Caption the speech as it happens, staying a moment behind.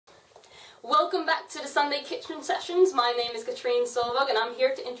Welcome back to the Sunday Kitchen Sessions. My name is Katrine Solvog and I'm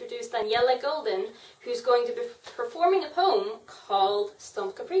here to introduce Daniella Golden, who's going to be performing a poem called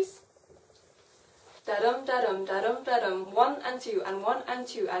Stomp Caprice. Da-dum, da-dum, da-dum, da-dum, 1 and 2 and 1 and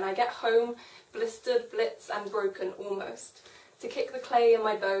 2, and I get home blistered, blitz and broken almost. To kick the clay in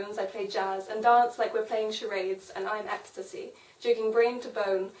my bones I play jazz and dance like we're playing charades and I'm ecstasy, jigging brain to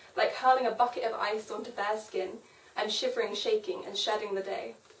bone, like hurling a bucket of ice onto bare skin, and shivering, shaking and shedding the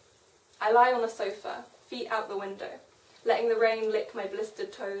day. I lie on the sofa, feet out the window, letting the rain lick my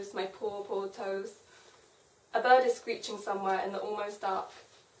blistered toes, my poor, poor toes. A bird is screeching somewhere in the almost dark.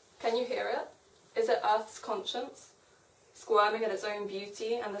 Can you hear it? Is it Earth's conscience? Squirming at its own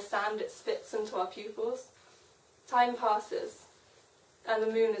beauty and the sand it spits into our pupils? Time passes, and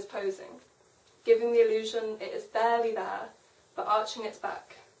the moon is posing, giving the illusion it is barely there, but arching its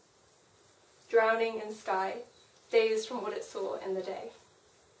back, drowning in sky, dazed from what it saw in the day.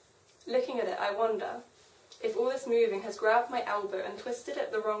 Looking at it, I wonder if all this moving has grabbed my elbow and twisted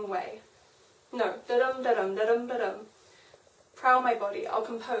it the wrong way. No, da-dum, da-dum, da-dum, da-dum. Prow my body, I'll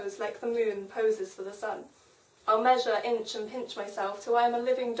compose like the moon poses for the sun. I'll measure, inch and pinch myself till I am a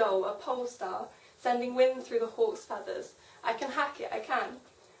living doll, a pole star, sending wind through the hawk's feathers. I can hack it, I can.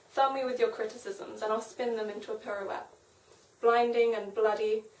 Thumb me with your criticisms and I'll spin them into a pirouette. Blinding and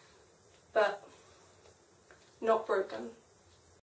bloody, but not broken.